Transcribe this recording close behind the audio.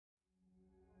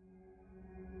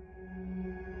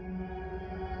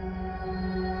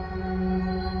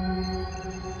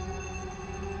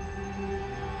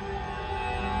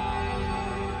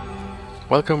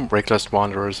Welcome, Breaklist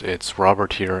Wanderers, it's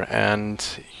Robert here,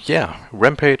 and yeah,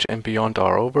 Rampage and Beyond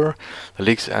are over, the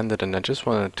leaks ended, and I just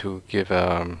wanted to give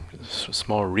a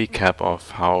small recap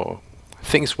of how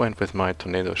things went with my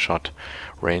TShot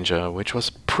Ranger, which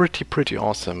was pretty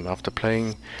awesome. After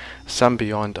playing some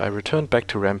Beyond, I returned back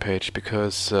to Rampage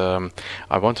because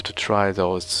I wanted to try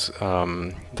those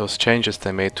changes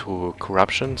they made to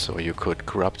corruption, so you could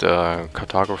corrupt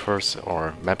cartographers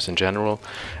or maps in general,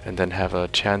 and then have a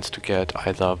chance to get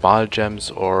either Val gems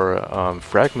or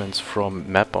fragments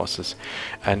from map bosses.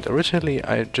 And originally,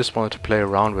 I just wanted to play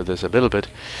around with this a little bit,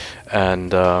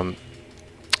 and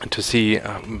to see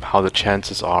how the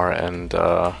chances are and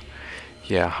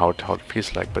yeah, how it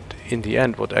feels like. But in the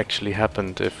end, what actually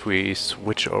happened if we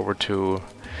switch over to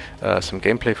some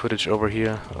gameplay footage over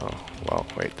here? Oh, well,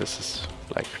 wait, this is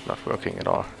like not working at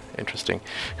all. Interesting.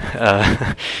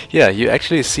 Yeah, you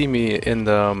actually see me in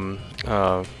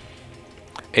the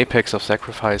Apex of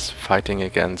Sacrifice fighting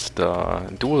against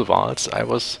dual Vals. I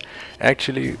was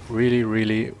actually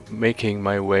really making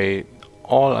my way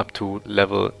all up to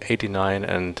level 89,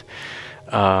 and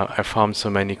I farmed so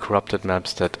many corrupted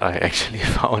maps that I actually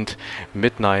found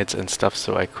midnights and stuff,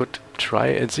 so I could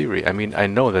try Aziri. I mean, I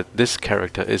know that this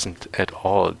character isn't at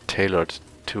all tailored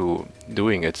to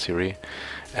doing Aziri,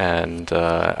 and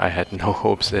I had no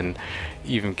hopes in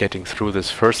even getting through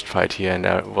this first fight here, and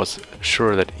I was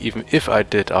sure that even if I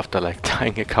did, after like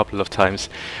dying a couple of times,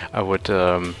 I would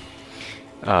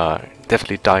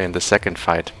definitely die in the second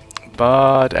fight.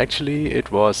 But actually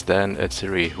it was then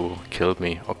Aziri who killed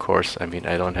me, of course. I mean,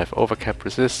 I don't have overcap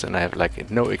resist and I have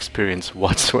like no experience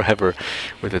whatsoever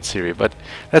with Aziri, but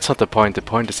that's not the point. The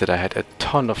point is that I had a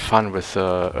ton of fun with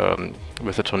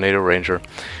the Tornado Ranger,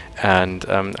 and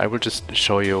I will just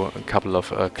show you a couple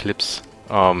of clips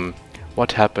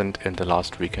what happened in the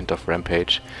last weekend of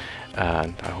Rampage,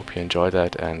 and I hope you enjoy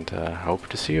that, and I hope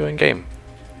to see you in game.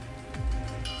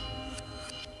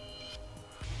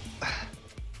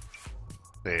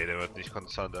 Nee, der wird nicht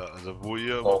konstanter. Also wo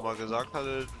ihr immer mal gesagt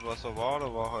hattet, was er war, da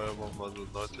war er immer mal so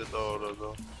 19. oder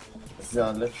so. Das ist ja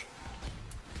ein Lich.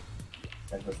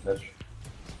 Das Lich.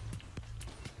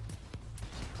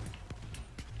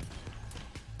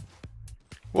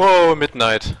 Whoa,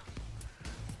 Midnight!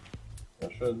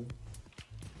 Ja, schön.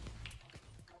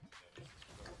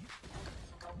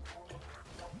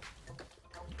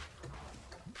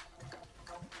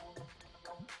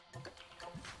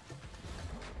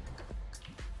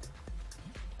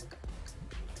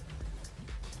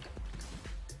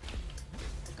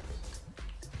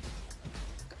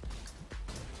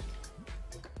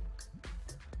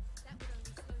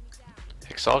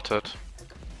 Exalted.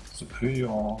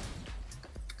 Superior.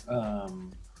 Hab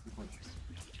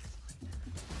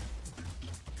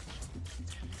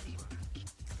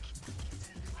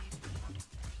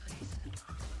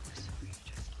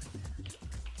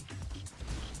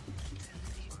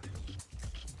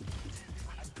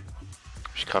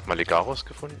ich gerade Maligaros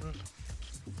gefunden?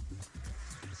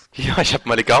 Ja, ich habe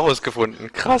Maligaros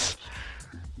gefunden. Krass.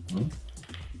 Hm?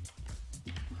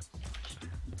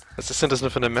 Was ist denn das nur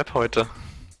für eine Map heute?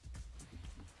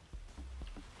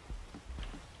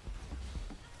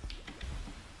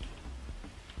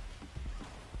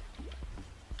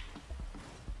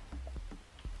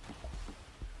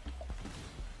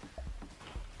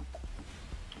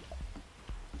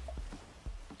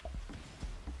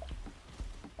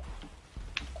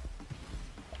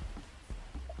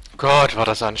 Gott, war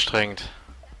das anstrengend.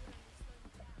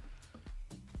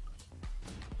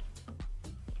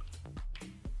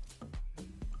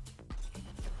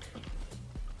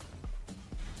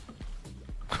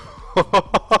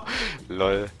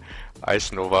 Lol.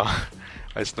 Eisnova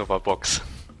Box.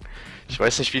 Ich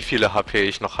weiß nicht, wie viele HP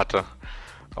ich noch hatte,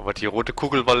 aber die rote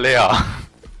Kugel war leer.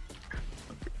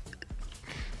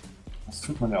 Das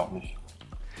tut man ja auch nicht.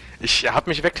 Ich habe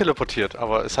mich wegteleportiert,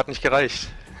 aber es hat nicht gereicht.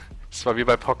 Es war wie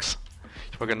bei Pox.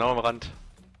 Ich war genau am Rand.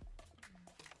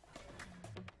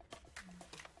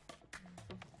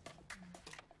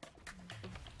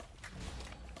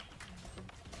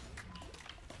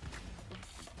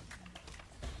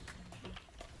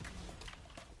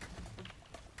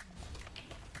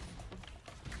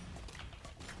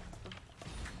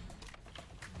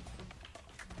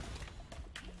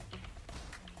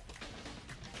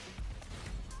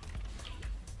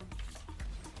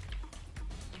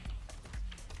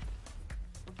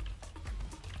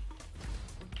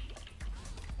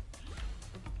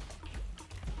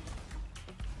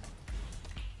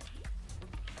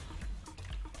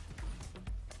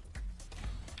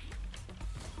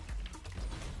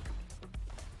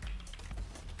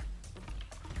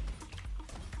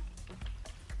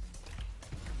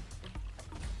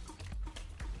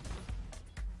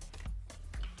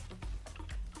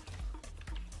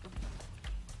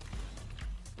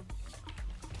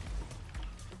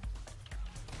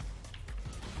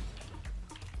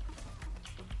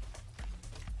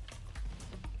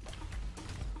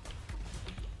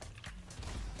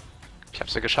 Ich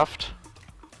habe sie geschafft.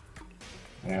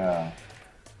 Ja.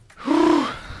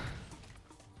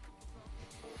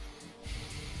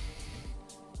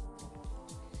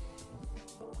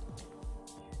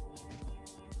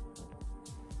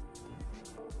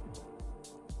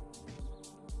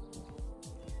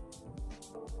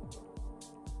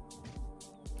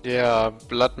 Yeah,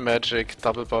 Blood Magic,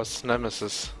 Double Boss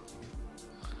Nemesis.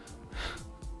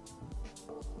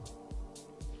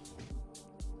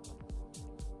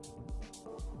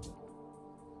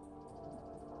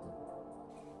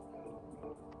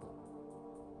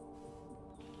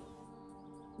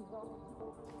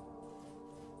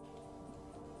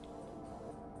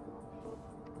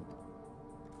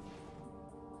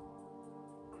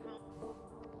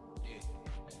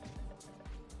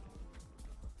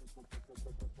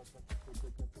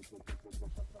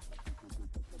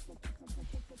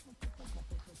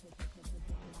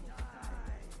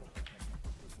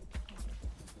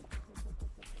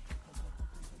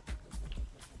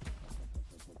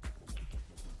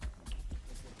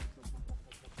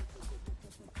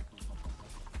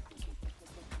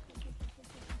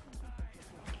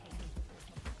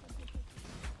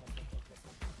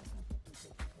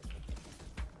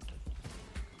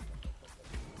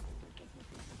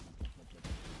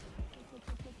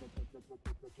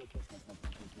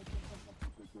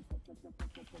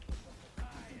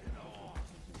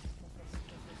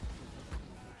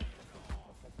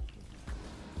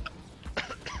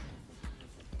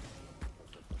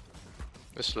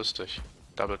 Ist lustig.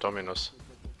 Double Dominus.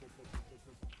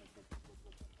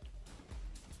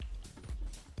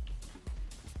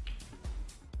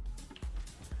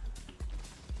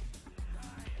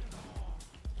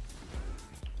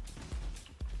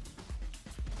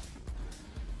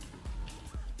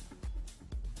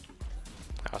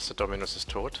 Der erste Dominus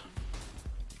ist tot.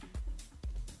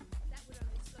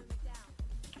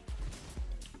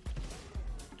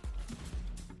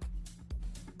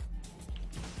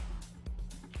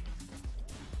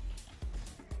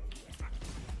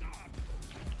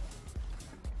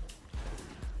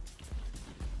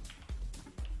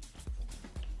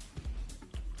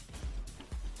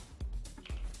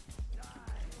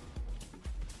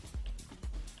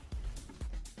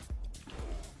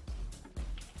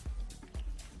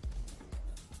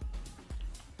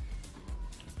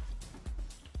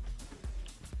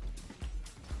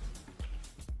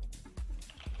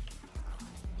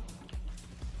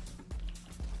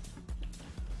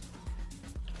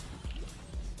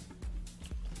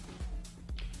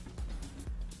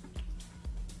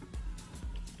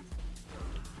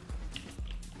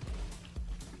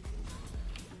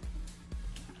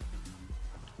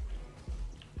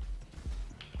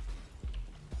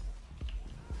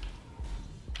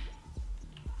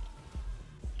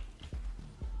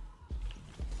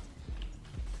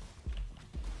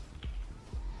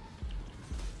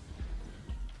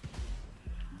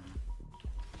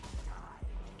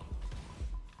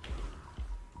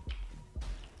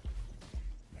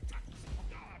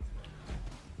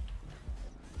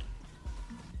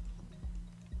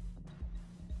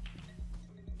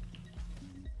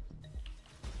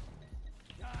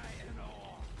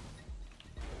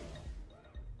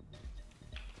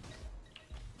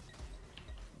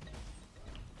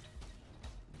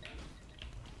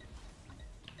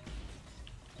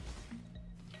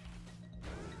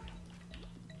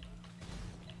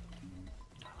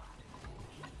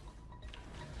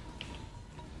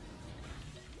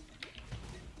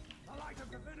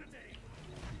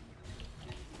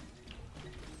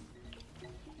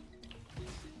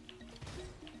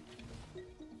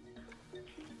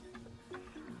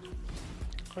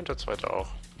 Und der zweite auch.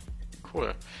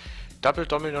 Cool. Double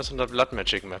Dominus und der Blood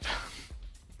Magic Map.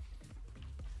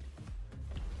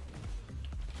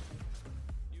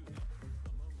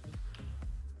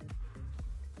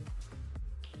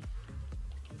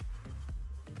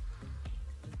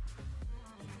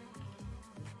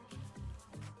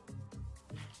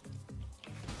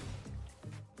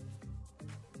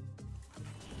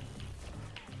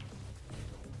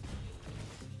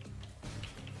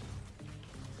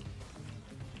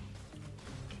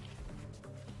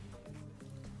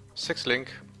 Six Link.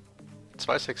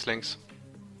 2 Six Links.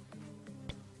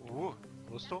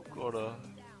 Rüstung oder?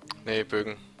 Nee,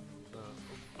 Bögen.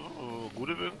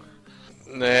 Gute Bögen?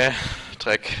 Nee,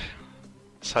 Dreck.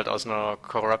 Ist halt aus einer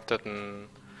corrupteden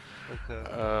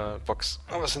Box.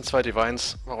 Aber es sind 2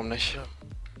 Divines, warum nicht? Ja.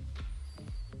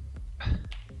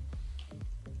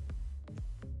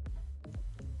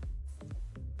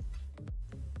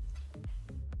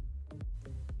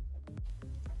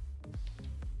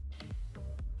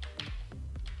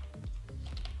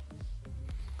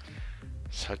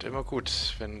 Ist halt immer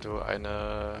gut, wenn du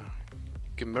eine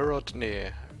gemirrored,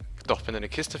 nee, doch, wenn du eine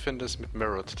Kiste findest mit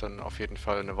mirrored, dann auf jeden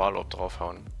Fall eine Wahl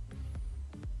draufhauen.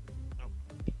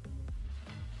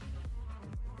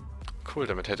 Cool,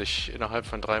 damit hätte ich innerhalb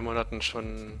von 3 Monaten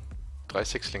schon 3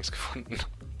 Sixlings gefunden.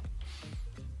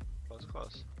 Das ist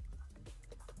krass.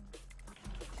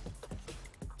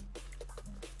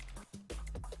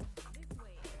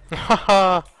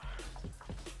 Haha!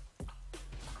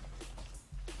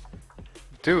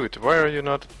 Dude, why are you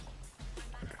not...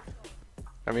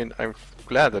 I mean, I'm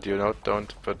glad that you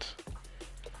don't, but...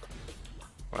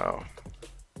 Wow.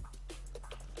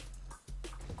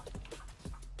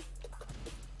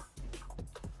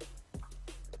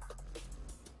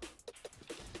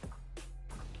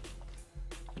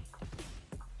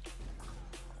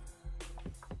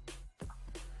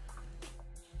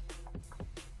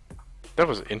 That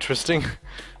was interesting.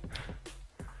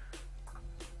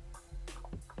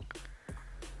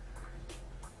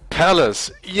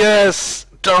 Palace! Yes!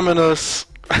 Dominus!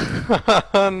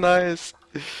 Nice!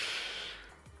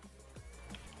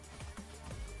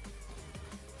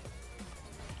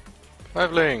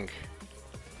 Five link!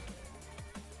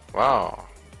 Wow.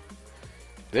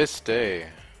 This day.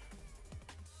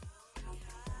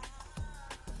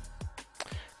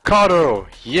 Cardo!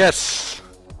 Yes!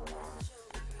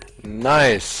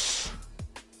 Nice!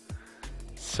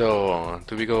 So,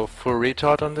 do we go full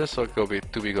retard on this or do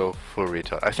we go full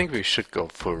retard? I think we should go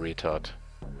full retard.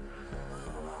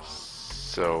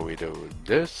 So we do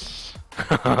this.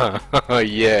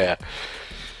 Yeah!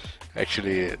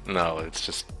 Actually, no, it's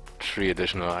just 3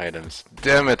 additional items.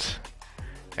 Damn it!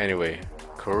 Anyway,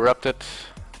 corrupted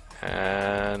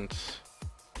and...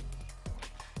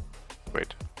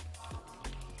 Wait.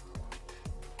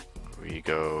 We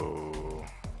go...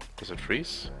 Does it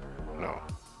freeze? No.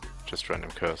 Just random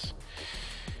curse.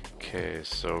 Okay,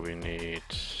 so we need...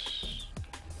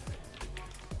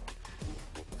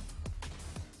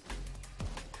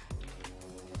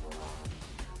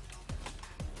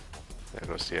 There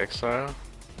goes the Exile.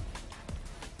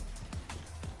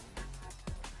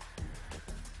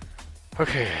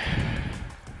 Okay.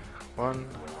 1,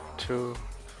 2,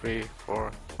 3,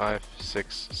 4, 5,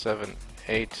 6, 7,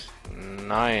 8,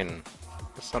 9.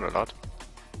 That's not a lot.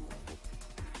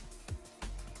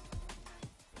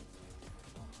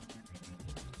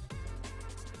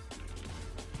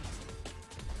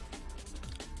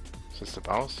 Is this the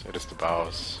bows? It is the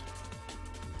bows.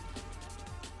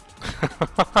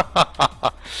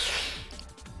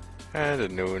 And a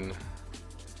noon.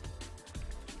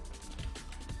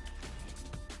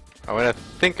 When I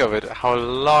think of it, how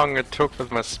long it took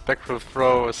with my Spectral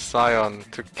Throw Scion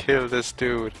to kill this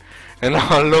dude. And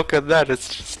now look at that,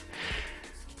 it's just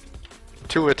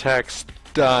 2 attacks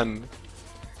done.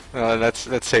 Let's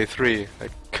say 3.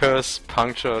 Like Curse,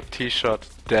 Puncture, TShot,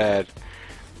 dead.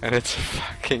 And it's a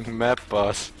fucking map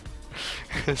boss.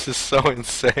 This is so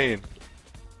insane.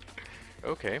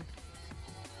 Okay.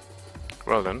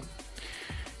 Well then.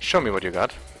 Show me what you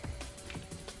got.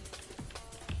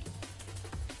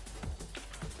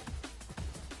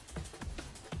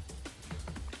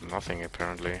 Nothing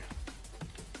apparently.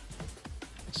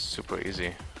 Super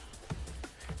easy.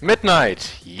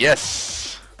 Midnight!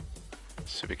 Yes!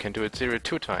 So we can do it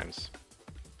 2 times.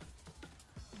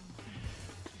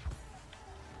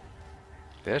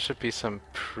 There should be some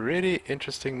pretty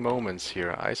interesting moments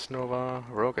here. Ice Nova,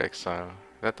 Rogue Exile.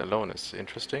 That alone is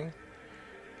interesting.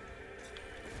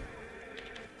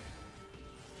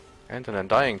 And an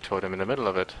Undying Totem in the middle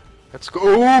of it. Let's go.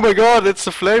 Oh my god, it's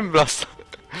a Flame Blaster!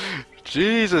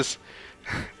 Jesus!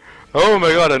 Oh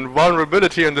my god, and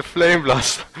vulnerability in the Flame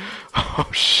Blaster! Oh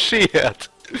shit!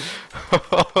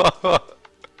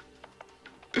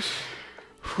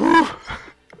 Whew.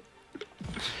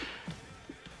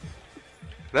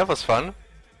 That was fun.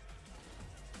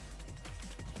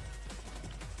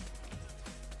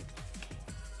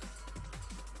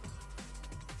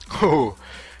 Oh,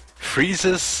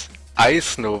 freezes,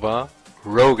 Ice Nova,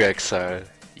 Rogue Exile.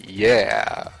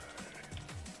 Yeah.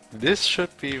 This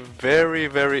should be very,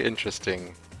 very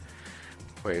interesting.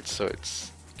 Wait, so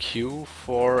it's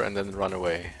Q4 and then run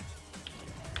away.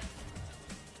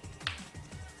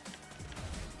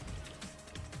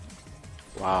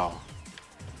 Wow.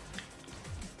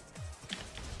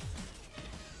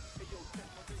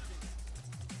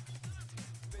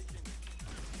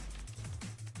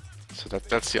 So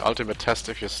that's the ultimate test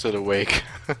if you're still awake.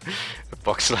 A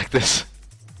box like this.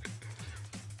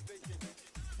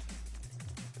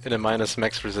 In a minus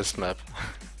max resist map.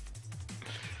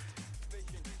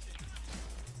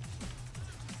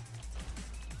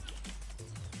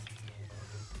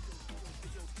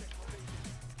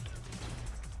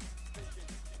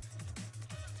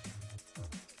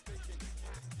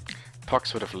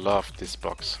 Pox would have loved this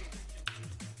box.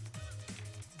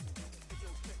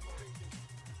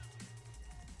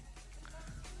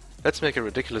 Let's make a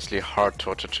ridiculously hard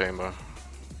torture chamber.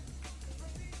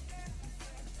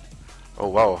 Oh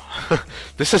wow,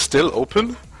 this is still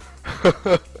open?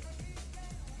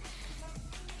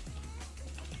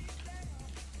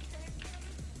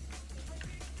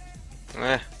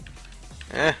 Eh.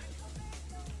 Eh.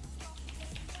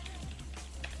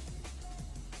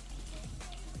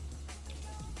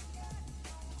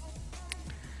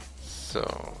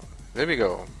 So, there we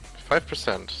go.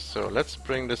 5%. So let's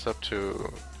bring this up to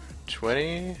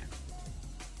 20.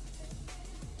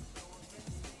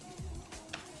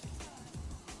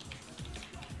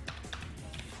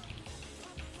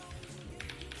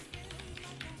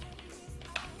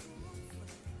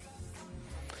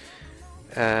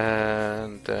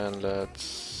 And then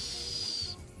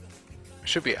let's...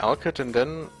 Should we Alkit and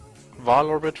then Val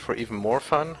Orbit for even more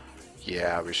fun?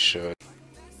 Yeah, we should.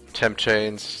 Temp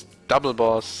Chains, Double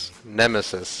Boss,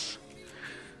 Nemesis.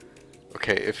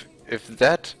 Okay, if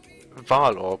that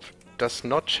Val Orb does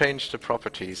not change the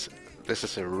properties, this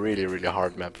is a really, really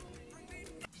hard map.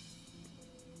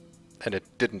 And it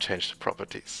didn't change the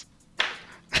properties.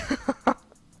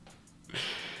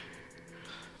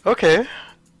 Okay.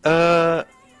 Boss.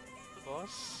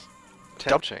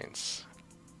 Temp Chains.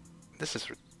 This is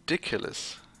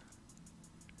ridiculous.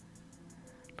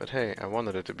 But hey, I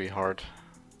wanted it to be hard.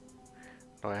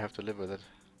 Now I have to live with it.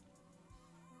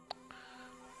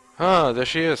 Ah, there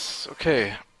she is.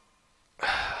 Okay.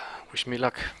 Wish me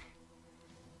luck.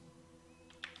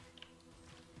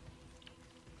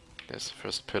 There's the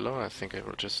first pillar. I think I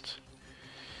will just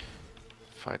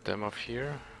fight them off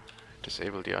here.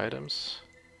 Disable the items.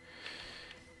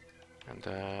 And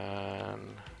then...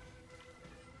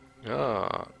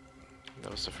 Ah,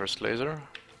 that was the first laser.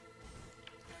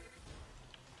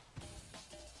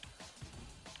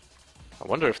 I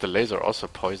wonder if the laser also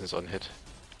poisons on hit.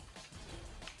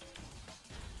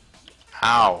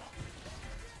 Ow!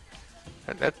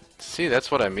 And see, that's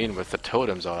what I mean with the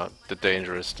totems are the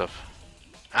dangerous stuff.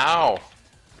 Ow!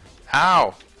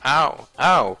 Ow! Ow!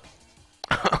 Ow!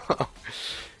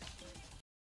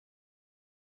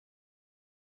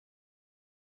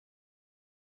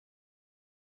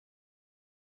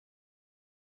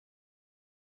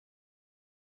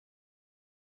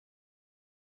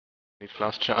 Need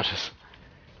flash charges.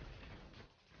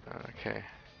 Okay.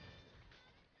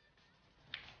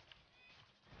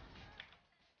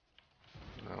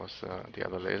 That was the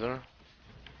other laser.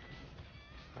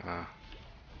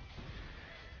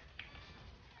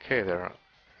 Okay, they're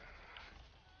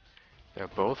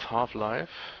both half-life.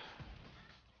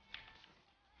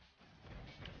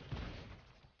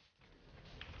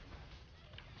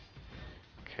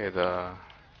 Okay, the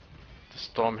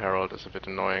Storm Herald is a bit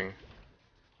annoying.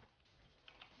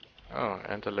 Oh,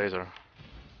 and the laser.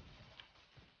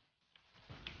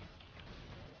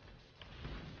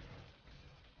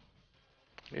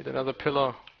 Need another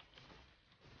pillar.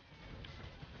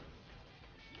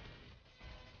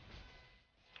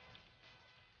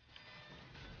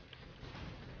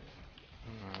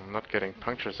 I'm not getting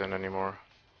punctures in anymore.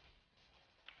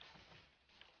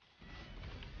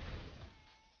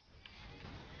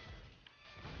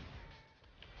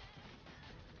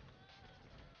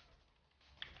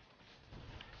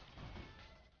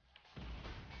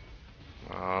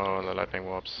 Oh, the lightning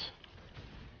warps.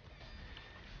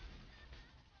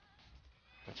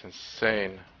 That's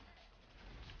insane.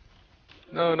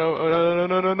 No, no, oh, no,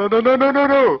 no, no, no, no, no, no, no, no,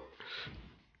 no!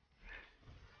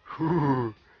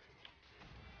 Whew.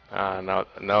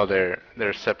 Now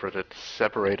they're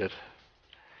separated.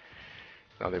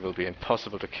 Now they will be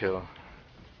impossible to kill.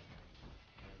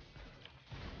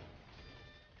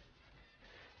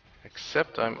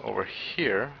 Except I'm over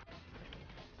here.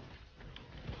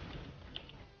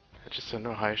 I just don't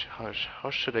know how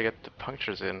should I get the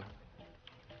punctures in.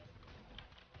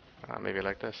 Maybe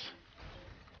like this.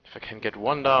 If I can get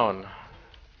one down,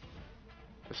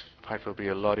 this fight will be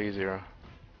a lot easier.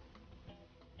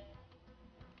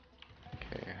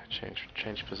 Okay,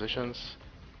 change positions.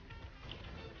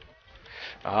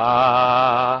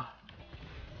 Ah!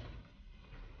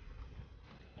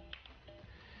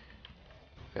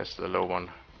 There's the low one.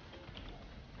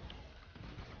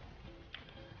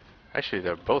 Actually,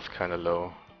 they're both kind of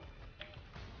low.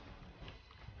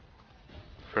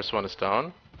 First one is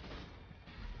down.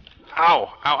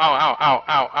 Ow! Ow! Ow! Ow! Ow!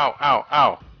 Ow! Ow! Ow!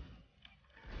 Ow!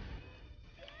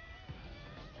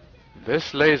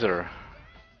 This laser.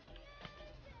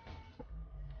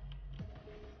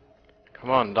 Come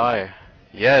on, die.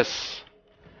 Yes!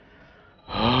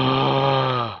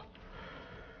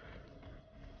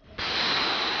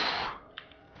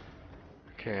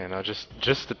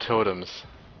 Just the totems.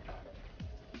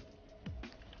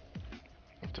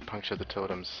 Have to puncture the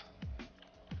totems.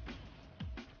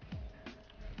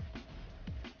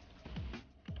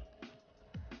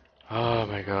 Oh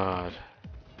my god.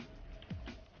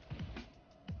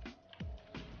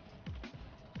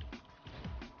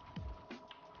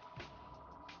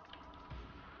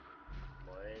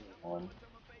 Und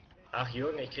Ach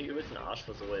Jürgen, ich krieg übelst einen Arsch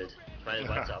versohlt. Ich meine,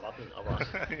 war zu erwarten, aber...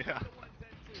 Ja.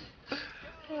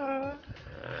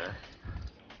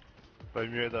 Bei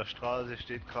mir in der Straße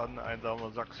steht gerade ein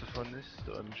einsamer Saxophonist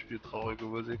und spielt traurige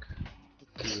Musik.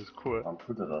 Das ist cool. warum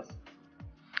tut er das?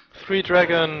 Three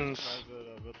Dragons!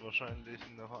 Da wird wahrscheinlich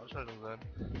eine Veranstaltung sein.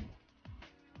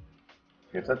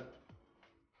 TShot?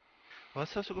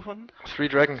 Was hast du gefunden? Three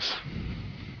Dragons.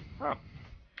 Ah.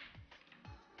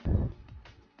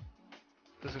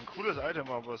 Das ist ein cooles Item,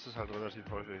 aber es ist halt relativ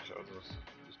häufig, also es ist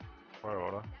teuer,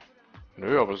 oder?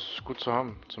 Nö, aber es ist gut zu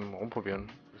haben, zum Rumprobieren.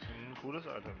 Das ist ein cooles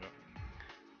Item, ja.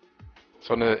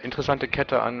 So eine interessante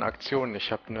Kette an Aktionen.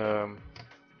 Ich habe eine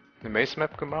Maze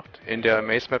Map gemacht, in der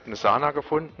Maze Map eine Sana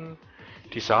gefunden.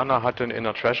 Die Sana hatte einen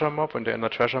Inner Treasure Mob und der Inner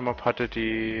Treasure Mob hatte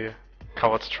die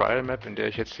Coward's Trial Map, in der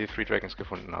ich jetzt die Three Dragons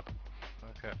gefunden habe.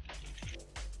 Okay.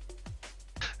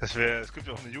 Es gibt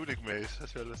ja auch eine Unique Maze,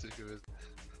 das wäre lustig gewesen.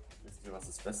 Wisst ihr, was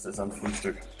das Beste ist am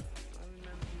Frühstück?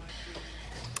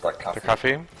 Der Kaffee. Der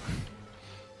Kaffee?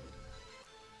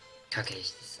 Kacke,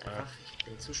 das ist einfach, ich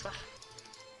bin zu schwach.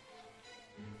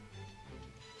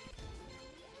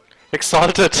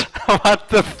 Exalted! What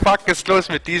the fuck ist los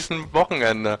mit diesem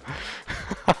Wochenende?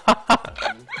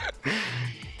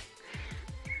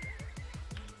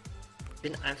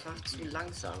 Bin einfach zu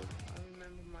langsam.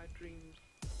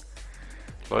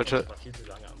 Leute, Ich war viel zu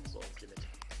lange am Limit.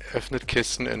 öffnet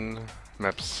Kisten in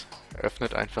Maps.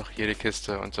 Öffnet einfach jede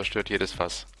Kiste und zerstört jedes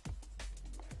Fass.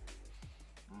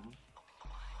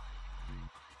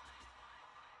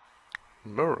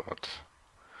 Mirrored.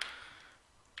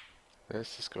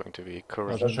 This is going to be Also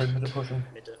correct. schön bitte pushen.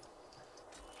 Mitte.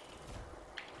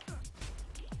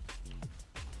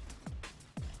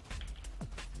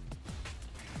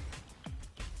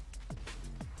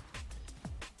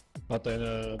 Hat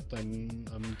dein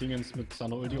Dingens mit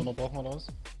seiner Ulti unterbrochen oder was?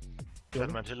 Ich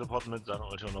hatte mein Teleport mit seiner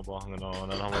Ulti unterbrochen, genau, und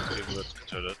dann haben wir uns gegenseitig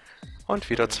getötet. Und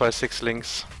wieder 2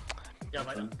 Six-Links. Ja,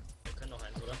 weiter. Wir können noch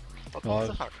eins, oder? What the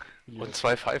Ja, fuck? Und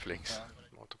 2 Five-Links.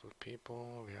 Multiple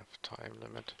people, we have time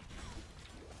limit.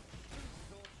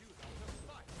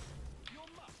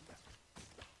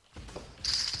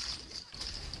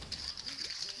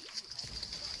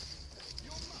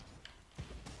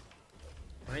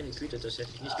 Meine Güte, das hätte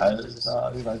ich nicht gedacht,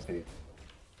 Alter, wie weit geht?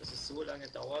 dass es so lange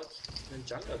dauert, einen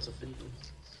Jungler zu finden.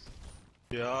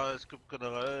 Ja, es gibt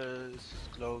generell, ist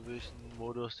glaube ich ein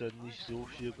Modus, der nicht so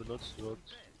viel benutzt wird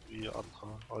wie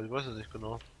andere. Aber ich weiß es nicht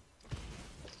genau.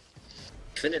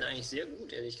 Ich finde den eigentlich sehr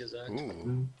gut, ehrlich gesagt.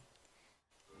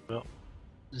 Ja.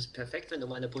 Das ist perfekt, wenn du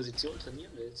meine Position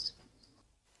trainieren willst.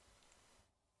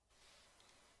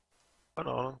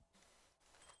 Keine Ahnung.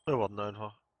 Wir warten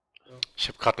einfach. Ich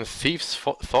habe gerade einen Thieves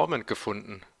Thorment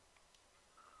gefunden.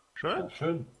 Schön. Ja,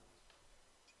 schön.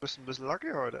 Bist ein bisschen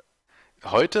lucky heute.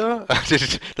 Heute,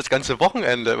 das ganze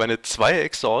Wochenende, meine 2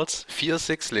 Exalts, 4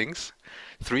 Six-Links,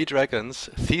 3 Dragons,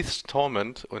 Thieves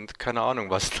Torment und keine Ahnung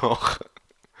was noch.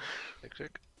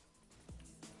 Schick.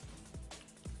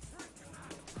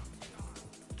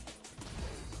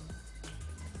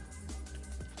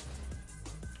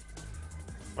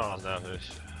 Ah,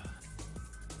 nervig.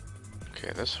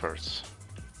 Okay, this hurts.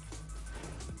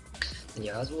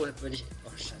 Ja, so würde ich.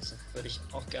 Oh scheiße. Würde ich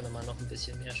auch gerne mal noch ein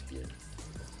bisschen mehr spielen.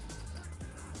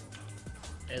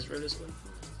 Ezreal ist unten.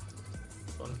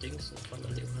 Von Dings und von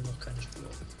dann immer noch keine Spur.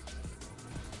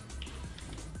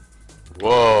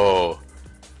 Whoa!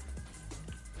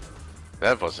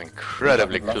 That was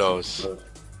incredibly close.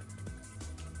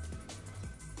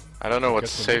 I don't know what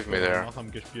saved me there.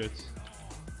 Haben gespielt.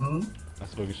 Hm? Das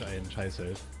ist wirklich ein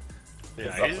Scheißheld.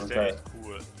 Der Das ist ist echt geil.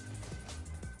 cool.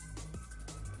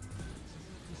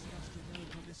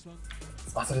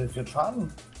 Was macht er denn für einen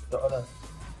Schaden? Der Olle.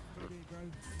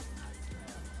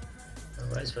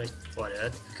 Wer weiß, vielleicht. Boah, der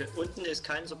hat, unten ist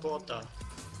kein Support da. Aber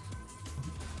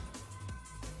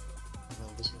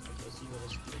ein bisschen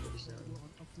aggressiveres Spiel, würde ich sagen.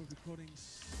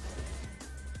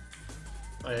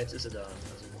 Ah, jetzt ist er da. Also,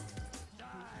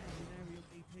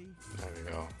 There we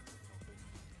go.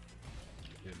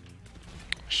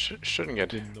 Shouldn't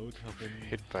get Den Note herum.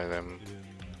 hit by them. In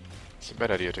It's a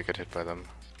bad idea to get hit by them.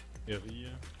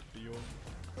 Erie, Bio,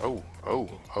 Oh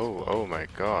my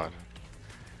god.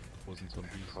 großen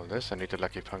Zombies. For this I need a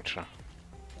lucky puncture.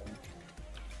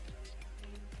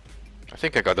 I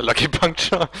think I got a lucky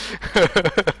puncture.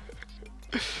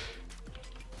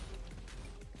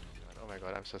 Oh my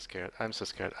god, I'm so scared. I'm so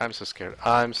scared. I'm so scared.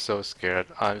 I'm so scared.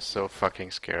 I'm so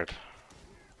fucking scared.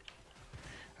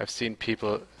 I've seen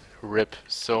people rip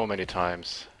so many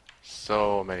times.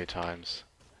 So many times.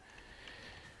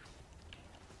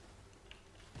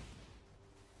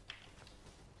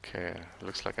 Okay,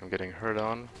 looks like I'm getting hurt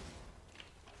on.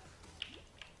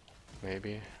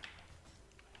 Maybe.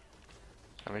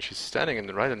 I mean, she's standing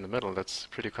right in the middle. That's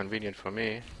pretty convenient for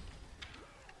me.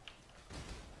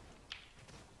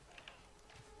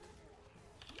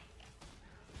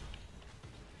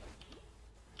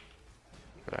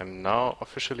 But I'm now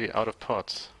officially out of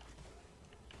pots,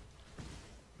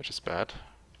 which is bad.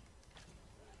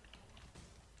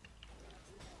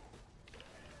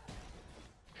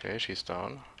 Okay, she's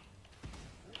down.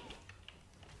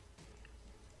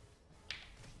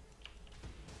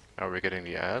 Now we're getting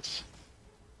the ads.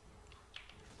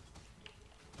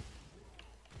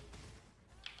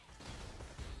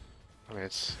 I mean,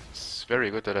 it's very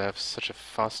good that I have such a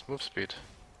fast move speed.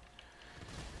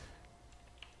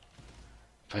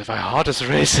 But my heart is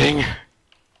racing!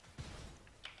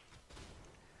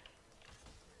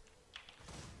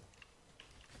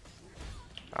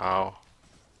 Ow.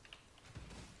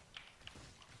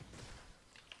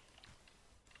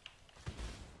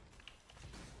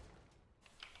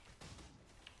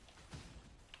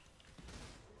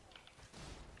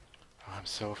 Oh, I'm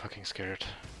so fucking scared.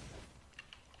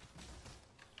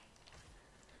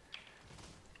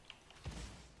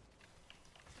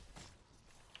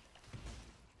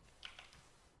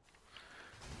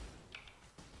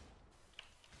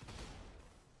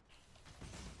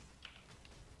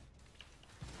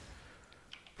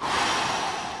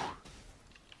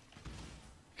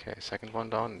 Okay, second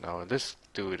one down. Now this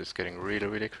dude is getting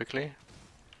really quickly.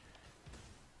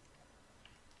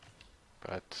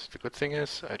 But the good thing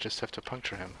is, I just have to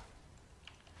puncture him.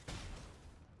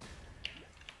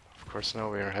 Of course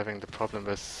now we are having the problem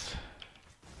with...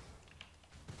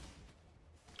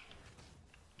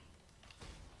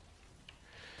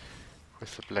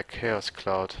 the black chaos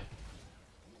cloud.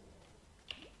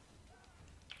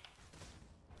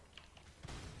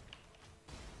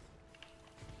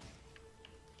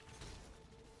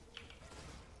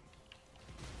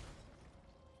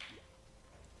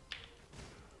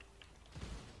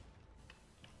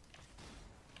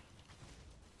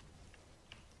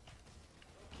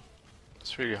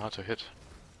 It's really hard to hit.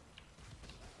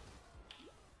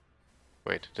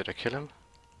 Wait, did I kill him?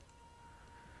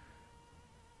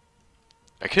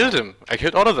 I killed him! I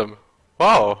killed all of them!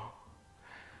 Wow!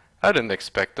 I didn't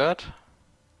expect that.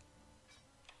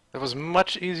 That was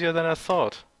much easier than I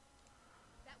thought.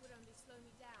 That would only slow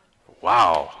me down.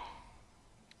 Wow!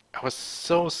 I was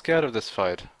so scared of this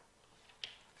fight.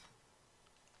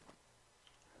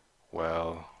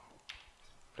 Well,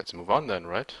 let's move on then,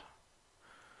 right?